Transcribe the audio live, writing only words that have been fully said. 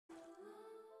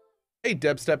Hey,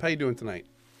 Debstep, how you doing tonight?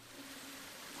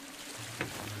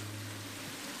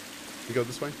 You go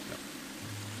this way?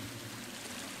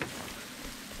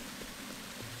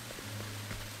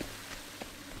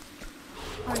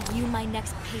 No. Are you my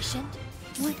next patient?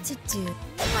 What to do?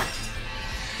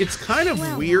 It's kind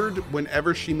of weird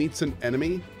whenever she meets an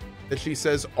enemy that she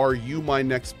says, "Are you my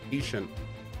next patient?"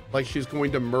 Like she's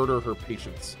going to murder her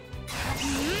patients.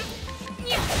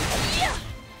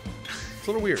 It's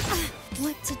a little weird.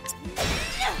 What to do?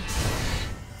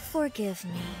 Forgive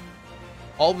me.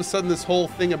 All of a sudden, this whole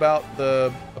thing about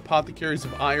the apothecaries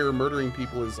of ire murdering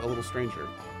people is a little stranger.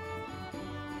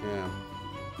 Yeah.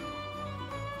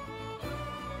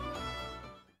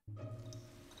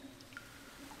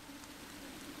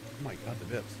 Oh my God, the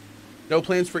Vips. No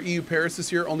plans for EU Paris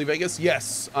this year, only Vegas?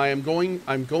 Yes, I'm going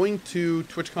to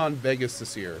TwitchCon Vegas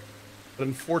this year. But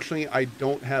unfortunately, I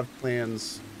don't have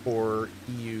plans for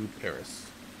EU Paris.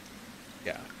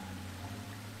 Yeah.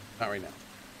 Not right now.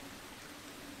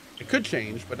 It could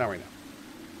change, but not right now.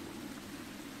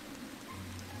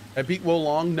 I beat Wo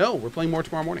Long? No, we're playing more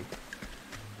tomorrow morning.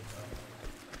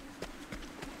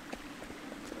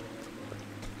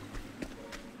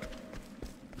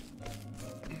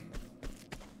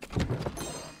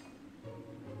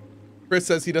 Chris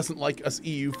says he doesn't like us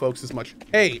EU folks as much.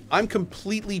 Hey, I'm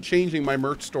completely changing my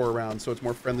merch store around so it's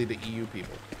more friendly to EU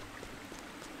people.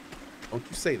 Don't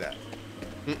you say that.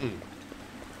 Mm-mm.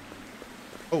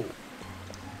 Oh.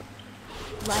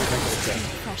 Life is too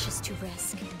precious to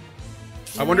risk.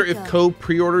 I wonder if Cohh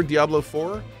pre-ordered Diablo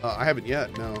 4? I haven't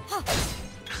yet, no.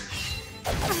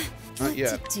 Not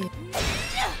yet.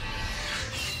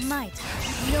 Might,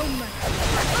 no mercy.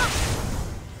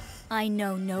 I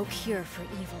know no cure for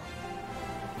evil.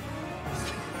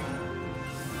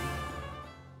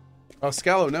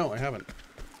 Scallo, no, I haven't.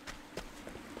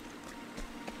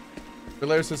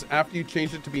 Relaire says after you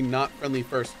changed it to be not friendly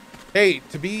first. Hey,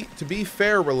 to be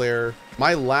fair, Relaire,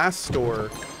 my last store,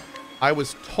 I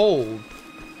was told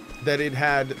that it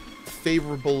had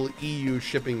favorable EU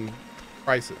shipping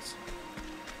prices.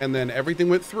 And then everything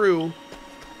went through,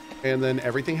 and then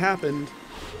everything happened,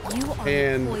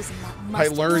 and I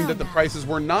learned that the prices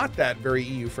were not that very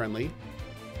EU friendly.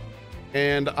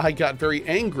 And I got very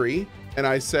angry, and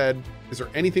I said, is there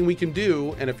anything we can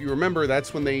do? And if you remember,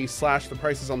 that's when they slashed the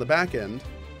prices on the back end.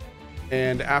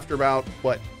 And after about,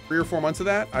 what, 3 or 4 months of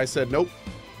that, I said, nope,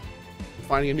 I'm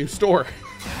finding a new store.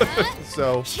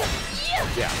 So,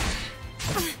 yeah.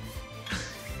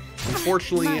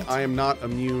 Unfortunately, I am not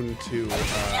immune to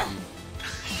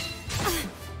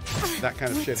that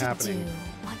kind of shit happening. In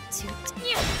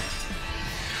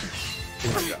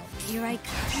my job. Here I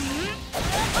come.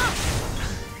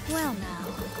 Well now.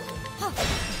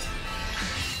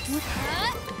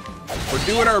 We're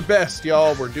doing our best,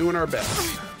 y'all. We're doing our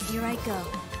best. Here I go.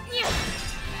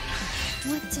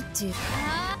 What to do?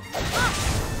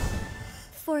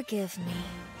 Forgive me.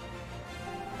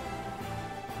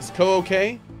 Is Cohh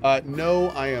okay? No,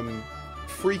 I am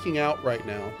freaking out right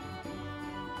now.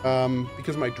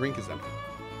 Because my drink is empty.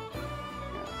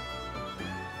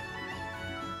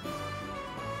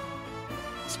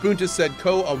 Spoon just said,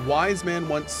 Cohh, a wise man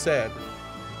once said,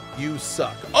 you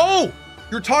suck. Oh,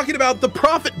 you're talking about the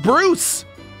Prophet Bruce.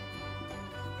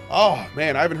 Oh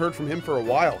man, I haven't heard from him for a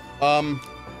while.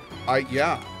 I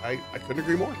couldn't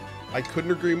agree more. I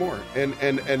couldn't agree more. And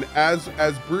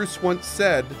as Bruce once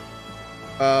said,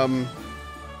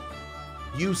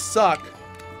 you suck.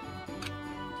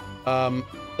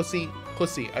 Pussy,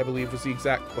 I believe was the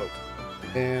exact quote.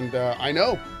 And I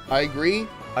know, I agree.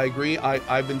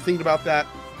 I've been thinking about that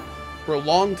for a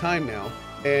long time now.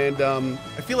 And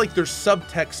I feel like there's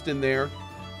subtext in there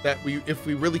that if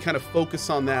we really kind of focus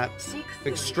on that,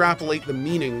 extrapolate the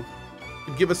meaning,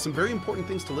 could give us some very important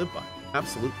things to live by.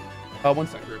 Absolutely. One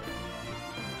second.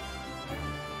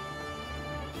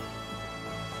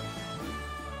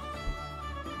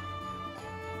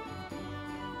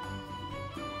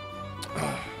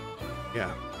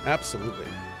 Yeah, absolutely.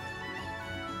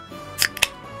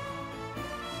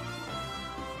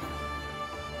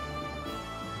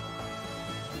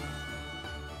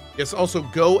 Yes, also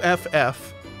go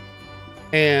FF.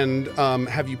 And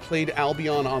have you played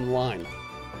Albion Online?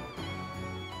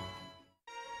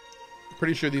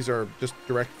 Pretty sure these are just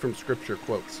direct from scripture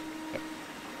quotes. Yep.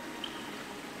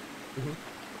 Mm-hmm.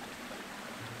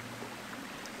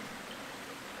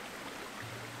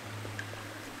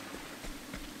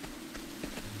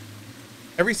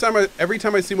 Every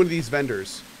time I see one of these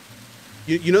vendors,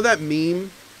 you know that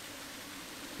meme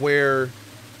where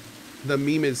the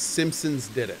meme is Simpsons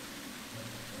did it.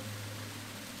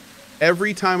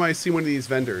 Every time I see one of these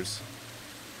vendors,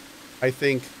 I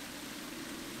think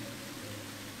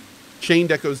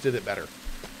chained echoes did it better.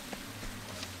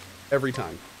 Every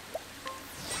time.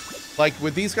 Like,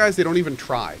 with these guys, they don't even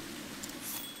try.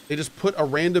 They just put a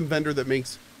random vendor that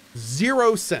makes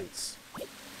 0 sense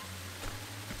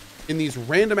in these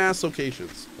random-ass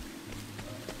locations.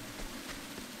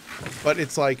 But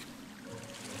it's like,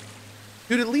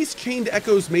 dude, at least Chained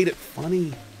Echoes made it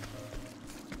funny.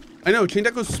 I know, Chained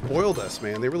Echoes spoiled us,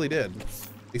 man. They really did.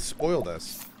 They spoiled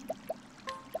us.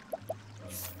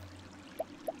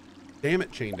 Damn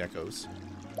it, Chained Echoes.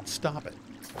 Stop it.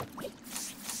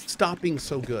 Stop being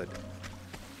so good.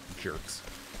 Jerks.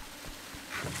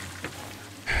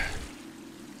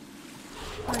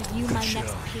 Are you my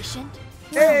next patient?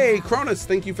 Hey, Cronus,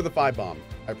 thank you for the 5 bomb.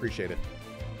 I appreciate it.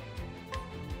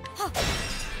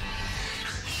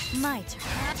 My turn.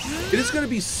 It is going to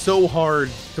be so hard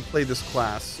to play this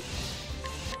class.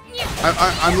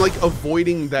 I'm like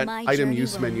avoiding that My item journey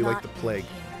use will menu like not the end plague.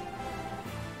 here.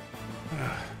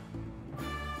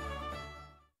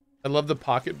 I love the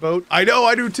pocket boat. I know,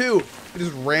 I do too. I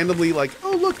just randomly like,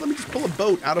 oh look, let me just pull a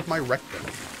boat out of my rectum.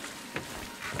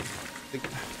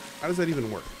 Like, how does that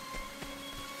even work?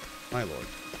 My lord.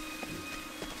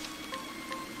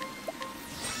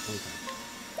 Okay.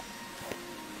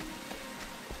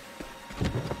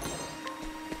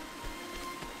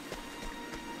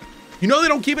 You know they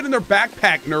don't keep it in their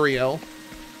backpack, Nuriel.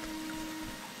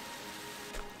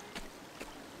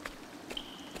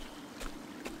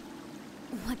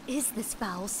 What is this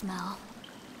foul smell?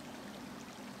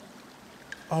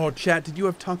 Oh, chat, did you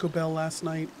have Taco Bell last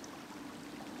night?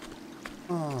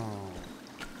 Oh.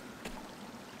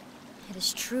 It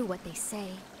is true what they say.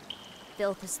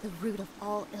 Filth is the root of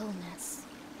all illness.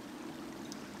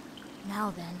 Now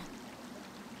then,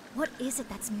 what is it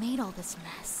that's made all this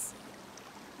mess?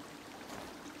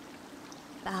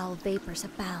 Foul vapors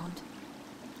abound.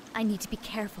 I need to be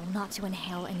careful not to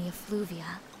inhale any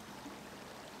effluvia.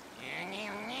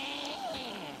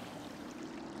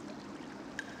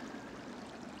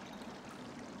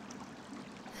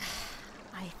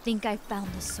 I think I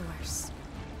found the source.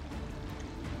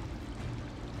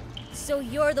 So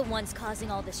you're the ones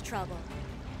causing all this trouble.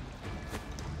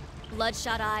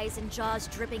 Bloodshot eyes and jaws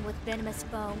dripping with venomous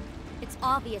foam. It's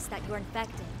obvious that you're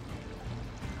infected.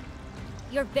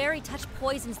 Your very touch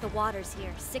poisons the waters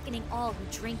here, sickening all who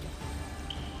drink it.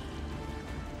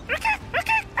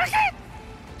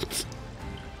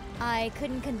 I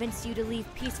couldn't convince you to leave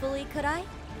peacefully, could I?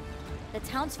 The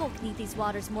townsfolk need these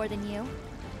waters more than you.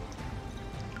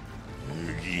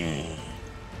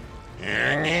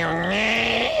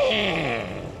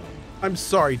 I'm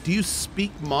sorry, do you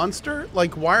speak monster?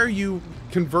 Like, why are you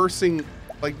conversing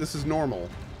like this is normal?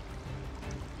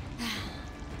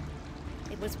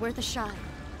 It was worth a shot.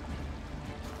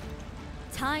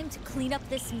 Time to clean up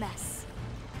this mess.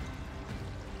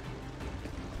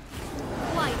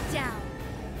 Quiet down.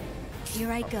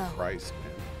 Here I go. Christ,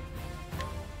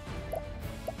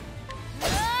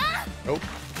 man. Nope.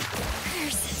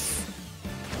 Curses.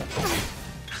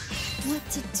 What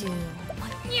to do?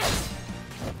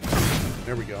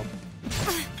 There we go.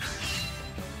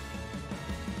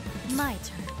 My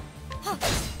turn.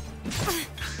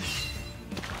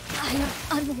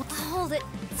 I am hold it.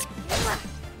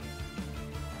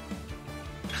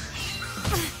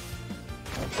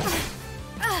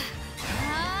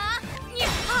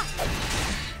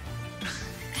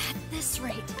 At this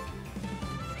rate.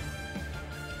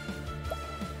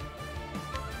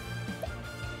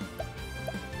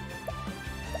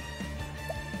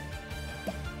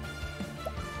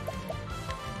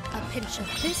 A pinch of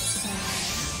this.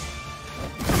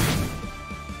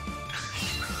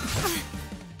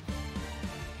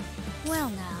 Well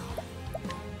now.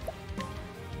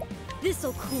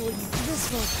 This'll cool you.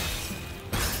 This will.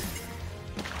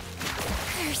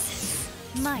 Curses.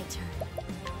 My turn.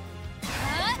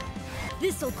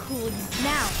 This'll cool you.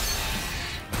 Now.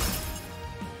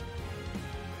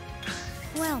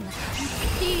 Well now.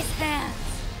 These hands.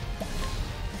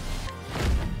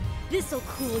 This'll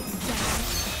cool you down.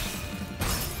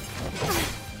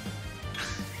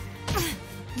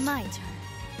 My turn.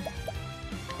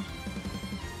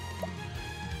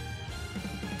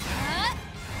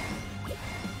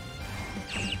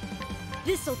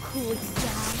 This'll cool you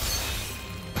down.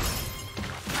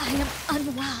 I am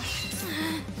unwell.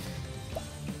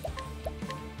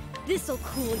 This'll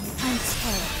cool you. I'm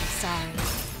terribly sorry.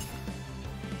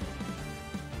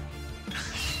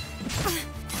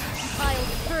 I'll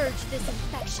purge this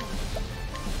infection.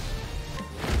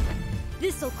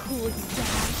 This'll cool you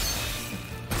down.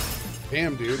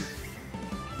 Damn, dude.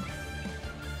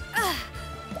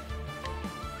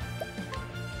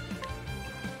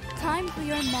 Time for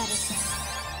your medicine.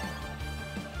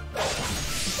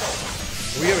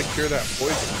 We gotta cure that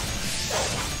poison.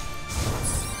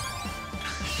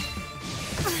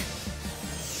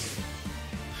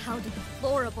 How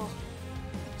deplorable.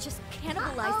 It just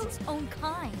cannibalized its own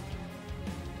kind.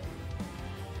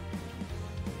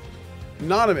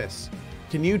 Anonymous,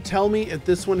 can you tell me if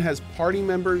this one has party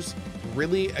members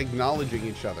really acknowledging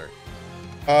each other?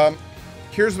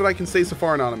 Here's what I can say so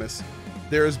far, Anonymous.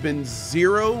 There has been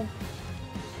 0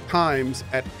 times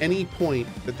at any point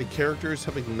that the characters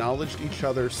have acknowledged each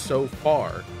other so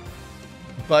far.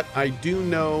 But I do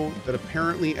know that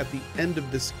apparently at the end of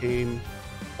this game,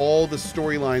 all the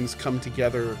storylines come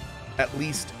together, at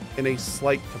least in a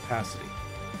slight capacity.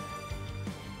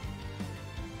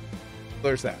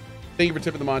 There's that. Thank you for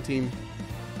tipping the mod team.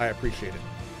 I appreciate it.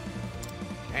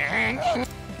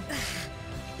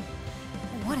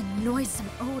 What a noisome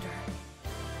odor.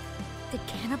 Did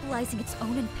cannibalizing its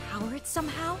own empower it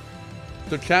somehow?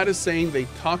 So chat is saying they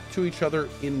talk to each other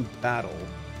in battle.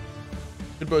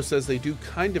 Goodbo says they do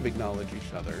kind of acknowledge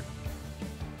each other.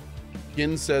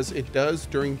 Gin says it does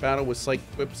during battle with psych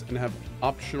quips and have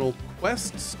optional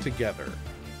quests together.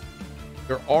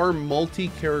 There are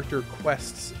multi-character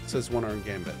quests, says One Arm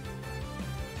Gambit.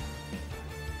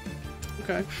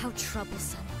 Okay. How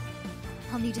troublesome.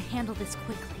 I'll need to handle this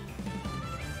quickly.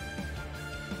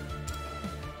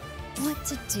 What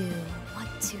to do,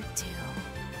 what to do.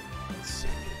 Let's see.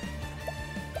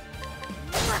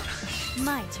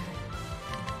 My turn.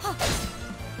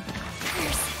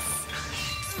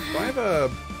 Do I have a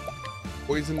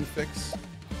poison fix?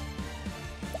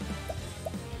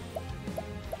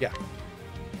 Yeah.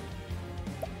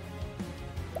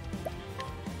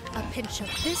 A pinch of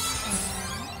this and...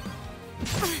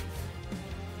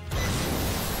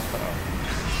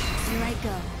 Here I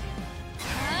go.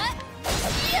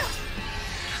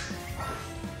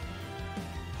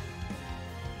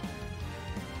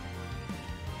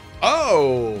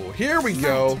 Oh, here we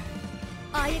go.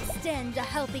 I extend a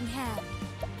helping hand.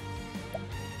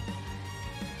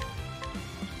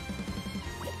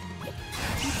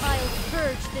 I'll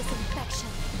purge this infection.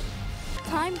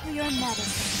 Time for your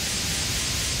medicine.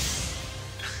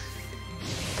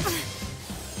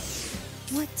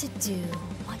 What to do,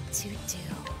 what to do.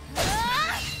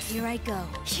 Here I go.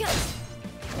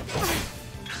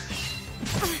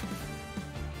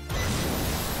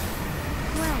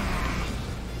 Well,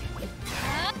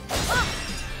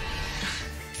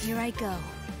 here I go.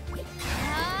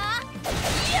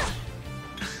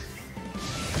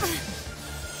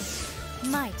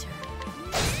 My turn.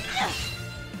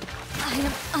 I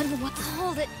am unwilling to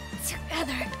hold it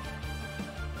together.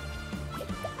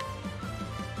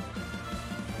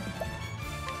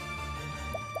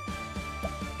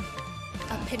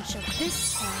 A pinch of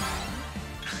this and...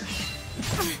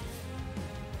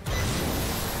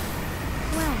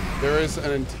 Well, There is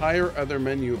an entire other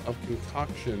menu of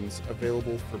concoctions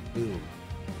available for Boom.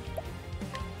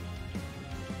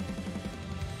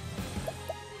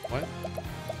 What?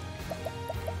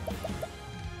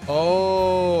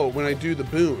 Oh, when I do the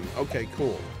boon. Okay,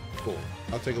 cool. Cool.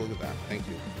 I'll take a look at that. Thank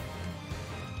you.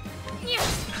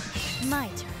 my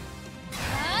turn.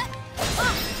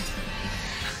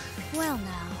 Well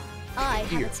now, I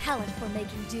have a talent for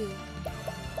making do.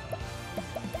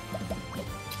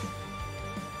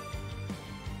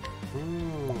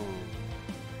 Oh.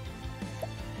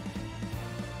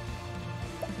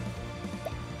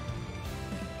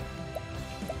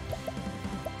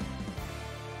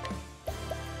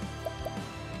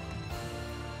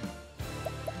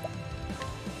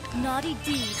 Naughty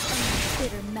deeds are my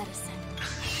bitter medicine.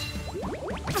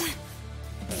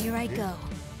 Here I go.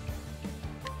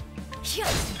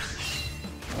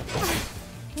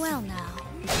 Well now,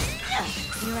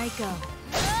 here I go.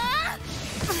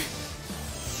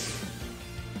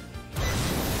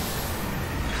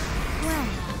 Well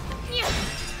now,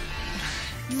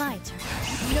 my turn.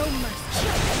 No mercy.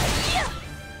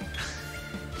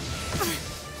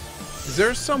 Is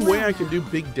there some way I can do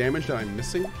big damage that I'm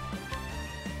missing?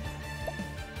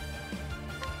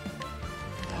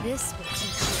 This will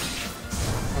teach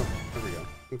Oh, there we go.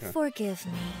 you. Okay. Forgive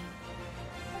me.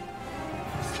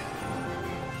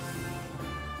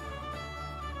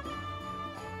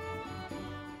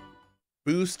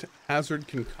 Boost hazard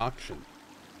concoction.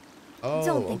 Oh,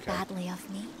 Don't think okay. badly of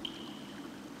me.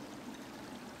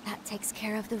 That takes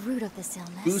care of the root of this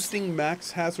illness. Boosting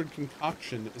max hazard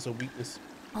concoction is a weakness.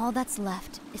 All that's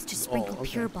left is to sprinkle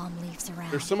okay. pure bomb leaves around.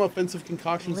 There's some offensive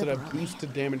concoctions that have Liberally. boost to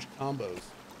damage combos.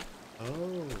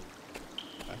 Oh.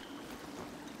 Okay.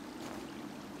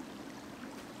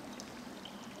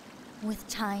 With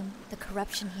time, the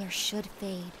corruption here should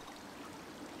fade.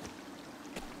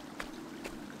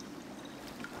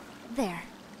 There.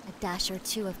 A dash or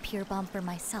two of pure balm for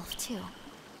myself, too.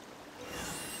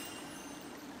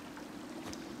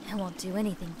 I won't do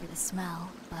anything for the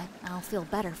smell, but I'll feel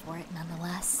better for it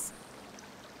nonetheless.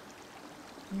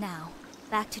 Now,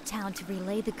 back to town to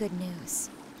relay the good news.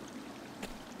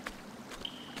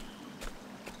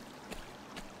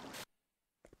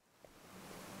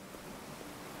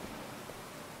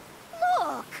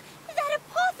 Look! That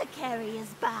apothecary is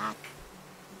back!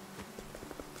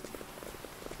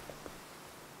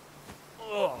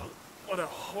 Oh, what a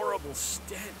horrible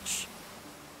stench.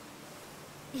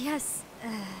 Yes,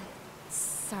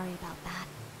 sorry about that.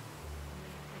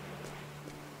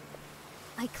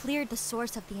 I cleared the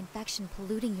source of the infection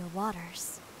polluting your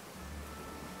waters.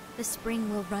 The spring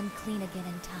will run clean again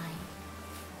in time.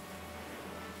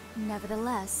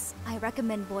 Nevertheless, I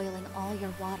recommend boiling all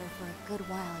your water for a good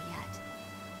while yet.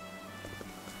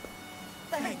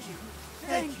 Thank you!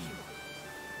 Thank you!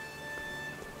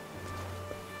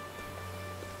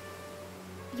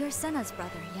 You're Senna's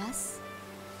brother, yes?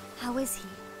 How is he?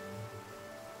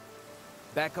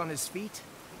 Back on his feet,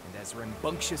 and as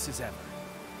rambunctious as ever.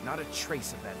 Not a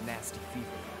trace of that nasty fever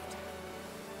left.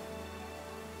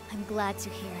 I'm glad to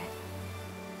hear it.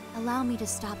 Allow me to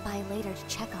stop by later to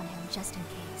check on him just in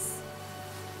case.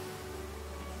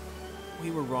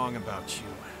 We were wrong about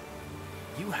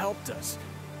you. You helped us,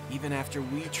 even after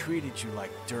we treated you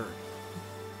like dirt.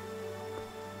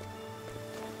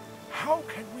 How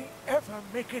can we ever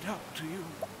make it up to you?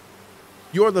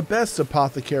 You're the best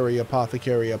apothecary,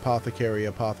 apothecary, apothecary,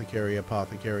 apothecary,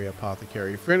 apothecary,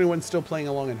 apothecary. For anyone still playing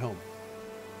along at home.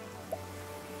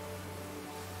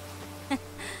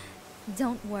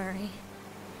 Don't worry.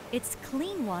 It's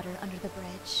clean water under the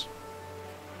bridge.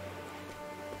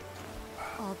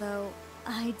 Although,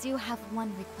 I do have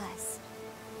one request.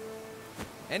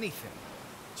 Anything.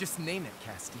 Just name it,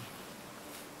 Casti.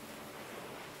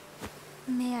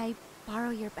 May I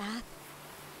borrow your bath?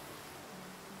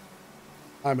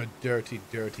 I'm a dirty,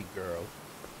 dirty girl.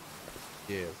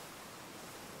 Yeah.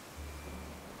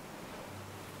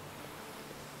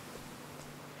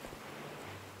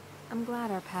 I'm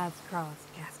glad our paths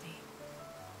crossed, Casti.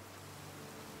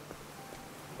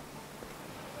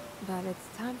 But it's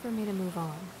time for me to move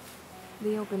on.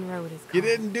 The open road is gone. You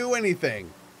didn't do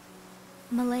anything.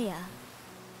 Malaya,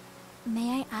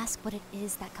 may I ask what it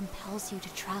is that compels you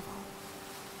to travel?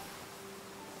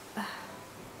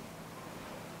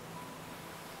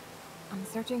 I'm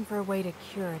searching for a way to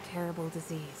cure a terrible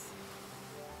disease.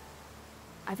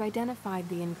 I've identified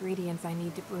the ingredients I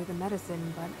need to brew the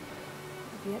medicine, but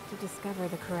I've yet to discover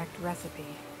the correct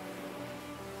recipe.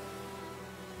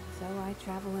 So I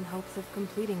travel in hopes of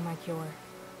completing my cure,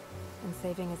 and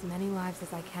saving as many lives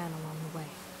as I can along the way.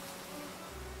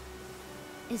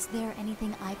 Is there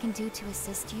anything I can do to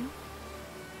assist you?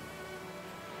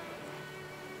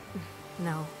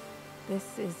 No.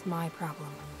 This is my problem.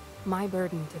 My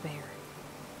burden to bear.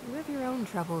 You have your own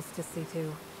troubles to see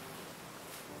to.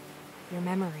 Your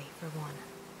memory, for one.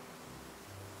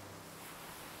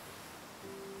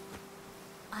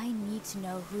 I need to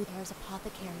know who there's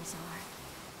apothecaries are.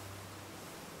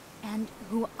 And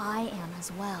who I am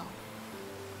as well.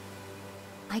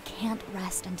 I can't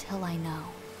rest until I know.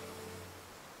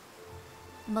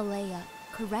 Malaya,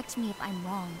 correct me if I'm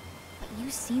wrong, but you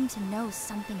seem to know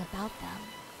something about them.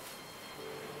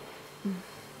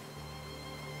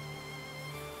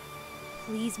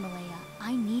 Please, Malaya,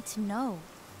 I need to know.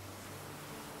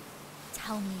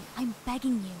 Tell me, I'm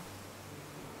begging you.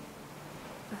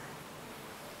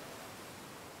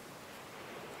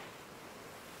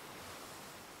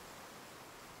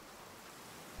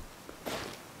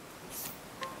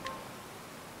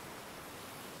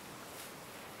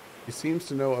 He seems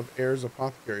to know of heirs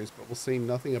apothecaries, but will say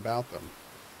nothing about them.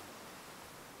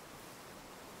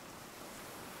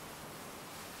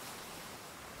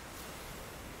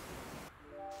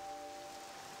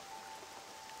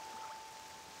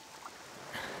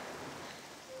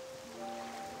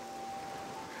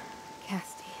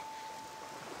 Casti.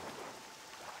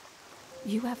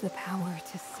 You have the power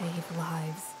to save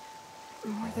lives.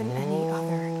 More than any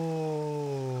other.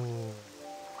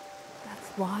 That's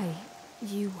why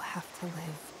you have to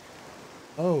live.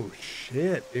 Oh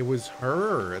shit, it was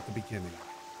her at the beginning.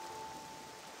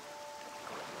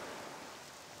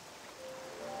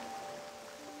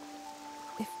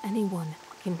 If anyone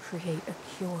can create a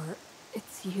cure,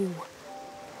 it's you.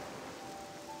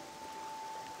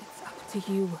 It's up to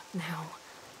you now.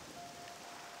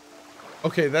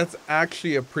 Okay, that's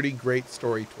actually a pretty great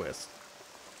story twist.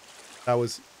 That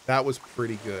was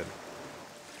pretty good.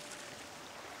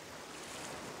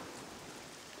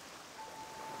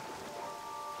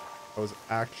 That was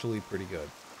actually pretty good.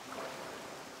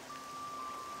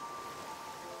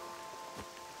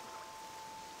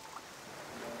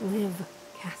 Live,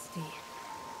 Casti.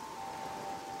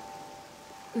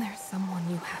 There's someone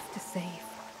you have to save.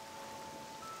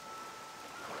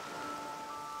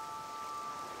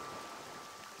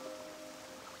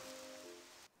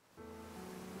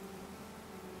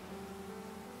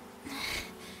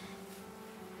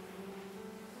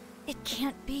 It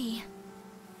can't be.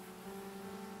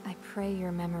 I pray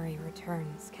your memory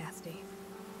returns, Casti.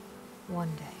 One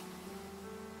day.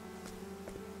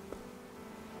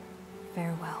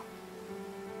 Farewell.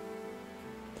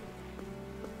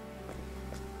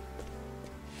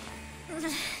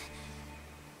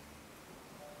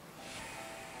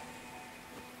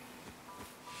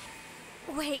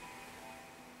 Wait.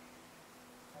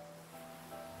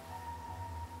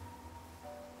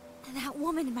 That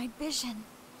woman in my vision.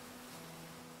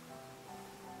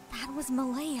 That was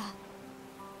Malaya.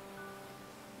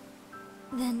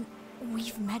 Then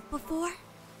we've met before?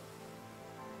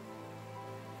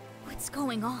 What's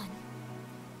going on?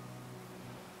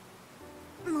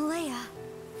 Malaya.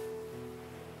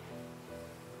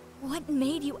 What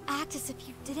made you act as if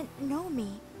you didn't know me?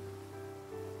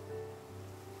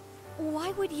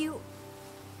 Why would you...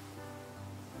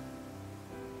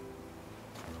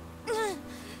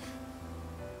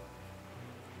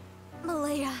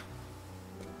 Malaya.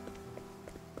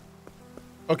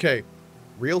 Okay,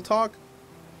 real talk.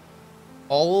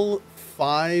 All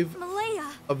 5 Malaya.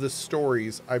 of the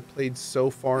stories I played so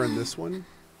far in this one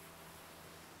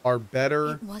are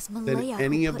better It was than Malaya who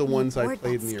any of the put me ones I aboard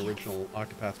played in that the skiff. original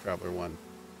Octopath Traveler 1.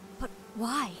 But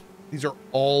why? These are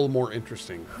all more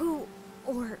interesting. Who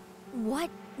or what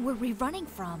were we running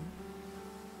from?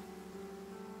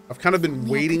 I've kind of been Only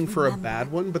I waiting could for a remember.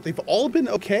 bad one, but they've all been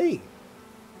okay.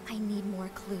 I need more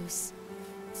clues.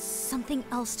 Something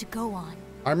else to go on.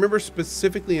 I remember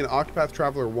specifically in Octopath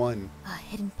Traveler 1. A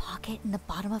hidden pocket in the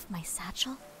bottom of my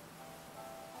satchel?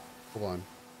 Hold on.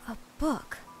 A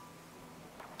book.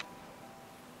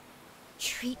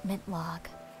 Treatment log.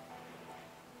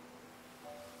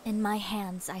 In my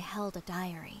hands, I held a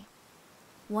diary.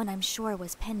 One I'm sure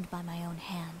was penned by my own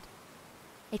hand.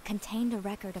 It contained a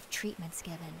record of treatments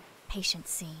given, patients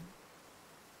seen.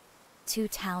 2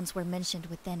 towns were mentioned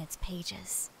within its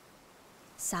pages.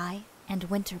 Psy and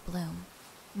Winterbloom,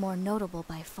 more notable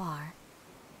by far.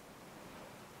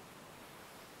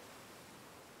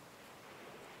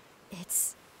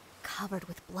 It's covered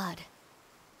with blood.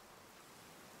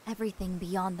 Everything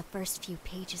beyond the first few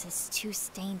pages is too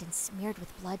stained and smeared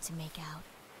with blood to make out.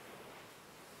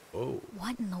 Oh.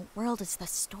 What in the world is the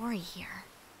story here?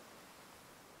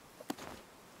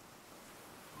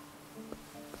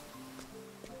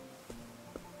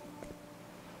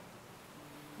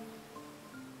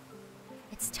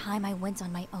 It's time I went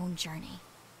on my own journey.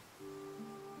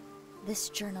 This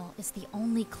journal is the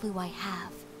only clue I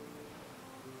have.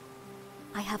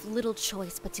 I have little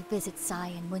choice but to visit Psy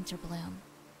and Winterbloom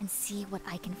and see what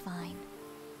I can find.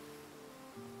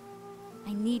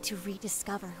 I need to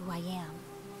rediscover who I am.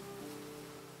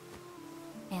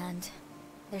 And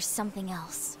there's something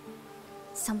else.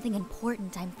 Something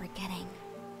important I'm forgetting.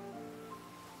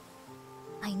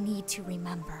 I need to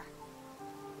remember.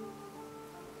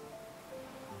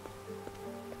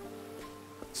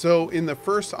 So in the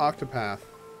first Octopath,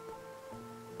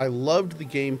 I loved the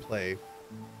gameplay,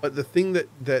 but the thing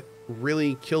that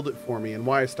really killed it for me and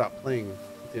why I stopped playing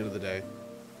at the end of the day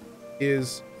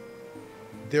is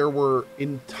there were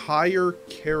entire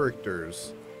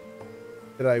characters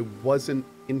that I wasn't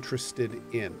interested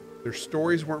in. Their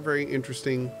stories weren't very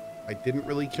interesting. I didn't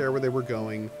really care where they were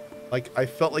going. Like, I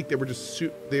felt like they were just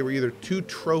they were either too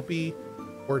tropey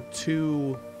or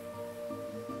too,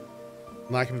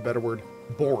 lack of a better word,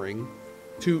 boring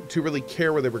to really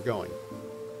care where they were going.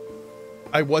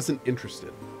 I wasn't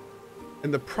interested.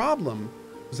 And the problem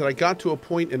was that I got to a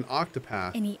point in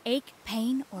Octopath. Any ache,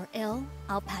 pain, or ill,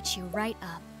 I'll patch you right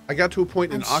up. I got to a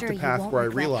point in I'm sure you Octopath won't where I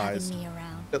regret realized having me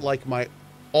around. that like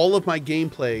all of my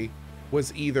gameplay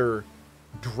was either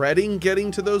dreading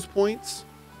getting to those points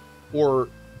or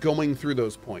going through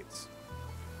those points.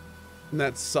 And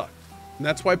that sucked. And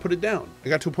that's why I put it down. I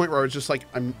got to a point where I was just like,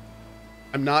 I'm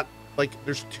not, like,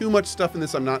 there's too much stuff in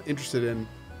this I'm not interested in.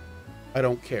 I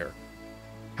don't care.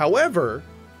 However,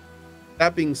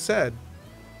 that being said,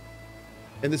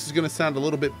 and this is going to sound a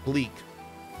little bit bleak,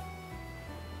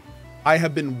 I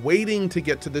have been waiting to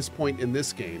get to this point in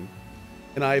this game,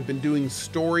 and I have been doing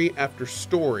story after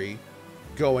story,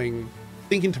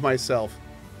 thinking to myself,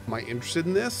 am I interested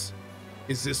in this?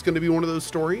 Is this going to be one of those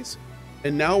stories?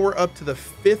 And now we're up to the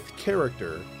 5th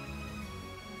character,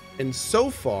 and so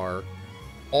far,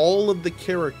 all of the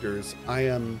characters I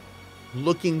am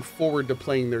looking forward to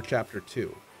playing their chapter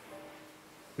 2.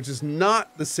 which is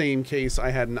not the same case I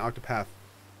had in Octopath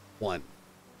 1.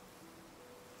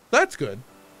 That's good.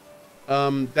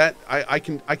 That I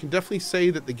can definitely say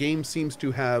that the game seems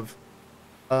to have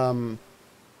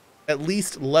at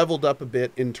least leveled up a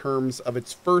bit in terms of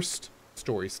its first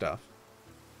story stuff.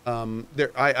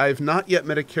 I've not yet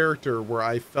met a character where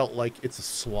I felt like it's a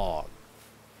slog.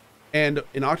 And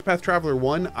in Octopath Traveler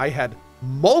 1, I had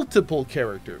multiple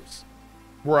characters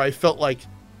where I felt like,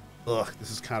 ugh,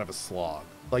 this is kind of a slog.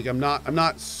 Like I'm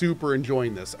not super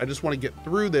enjoying this. I just want to get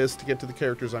through this to get to the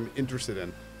characters I'm interested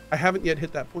in. I haven't yet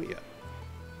hit that point yet.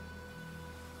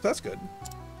 So that's good.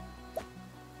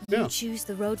 You Yeah. choose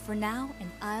the road for now, and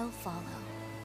I'll follow.